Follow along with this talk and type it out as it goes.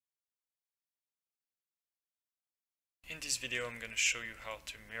In this video I'm going to show you how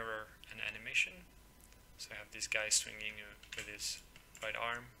to mirror an animation. So I have this guy swinging with his right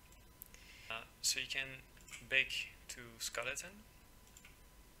arm. So you can bake to skeleton,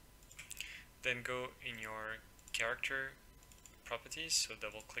 then go in your character properties, so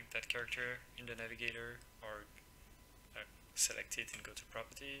double click that character in the navigator or select it and go to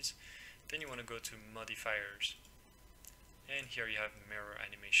properties. Then you want to go to modifiers, and here you have mirror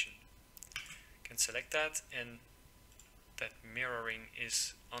animation. You can select that, and that mirroring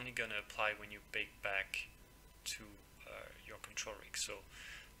is only going to apply when you bake back to your control rig. So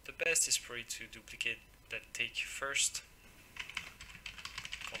the best is probably to duplicate that take first,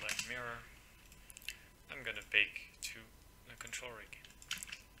 call that mirror. I'm going to bake to the control rig.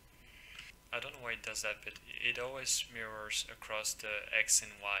 I don't know why it does that, but it always mirrors across the X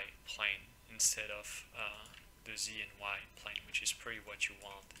and Y plane instead of the Z and Y plane, which is pretty what you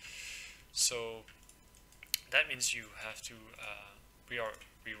want. So that means you have to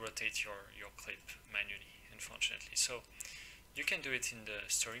re-rotate your clip manually, unfortunately. So you can do it in the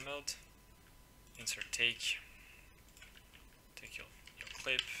story mode. Insert take your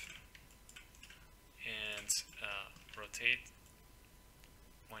clip and rotate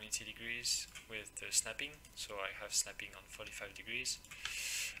 180 degrees with the snapping. So I have snapping on 45 degrees.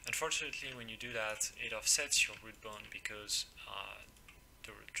 Unfortunately, when you do that, it offsets your root bone because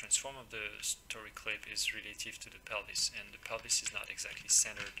the transform of the story clip is relative to the pelvis, and the pelvis is not exactly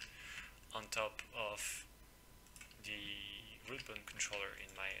centered on top of the root bone controller in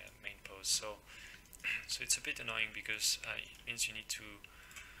my main pose. So it's a bit annoying because it means you need to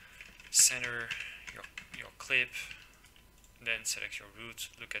center your clip, then select your root,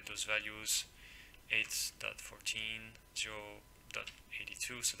 look at those values, 8.14,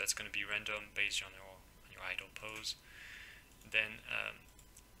 0.82, so that's going to be random based on your idle pose. Then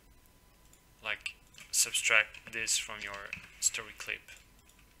like subtract this from your story clip.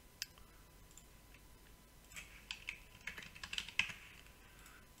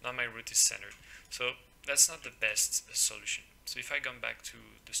 Now my root is centered. So that's not the best solution. So if I come back to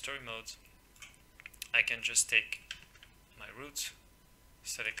the story mode, I can just take my root,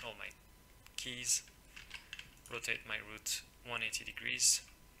 select all my keys, rotate my root 180 degrees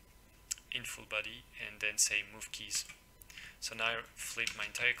in full body, and then say move keys. So now I flip my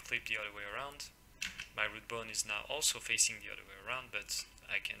entire clip the other way around. My root bone is now also facing the other way around, but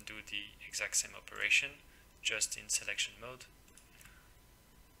I can do the exact same operation just in selection mode.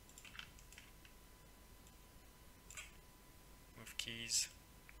 Move keys,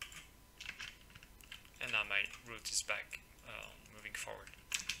 and now my root is back moving forward.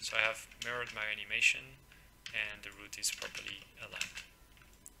 So I have mirrored my animation and the root is properly aligned.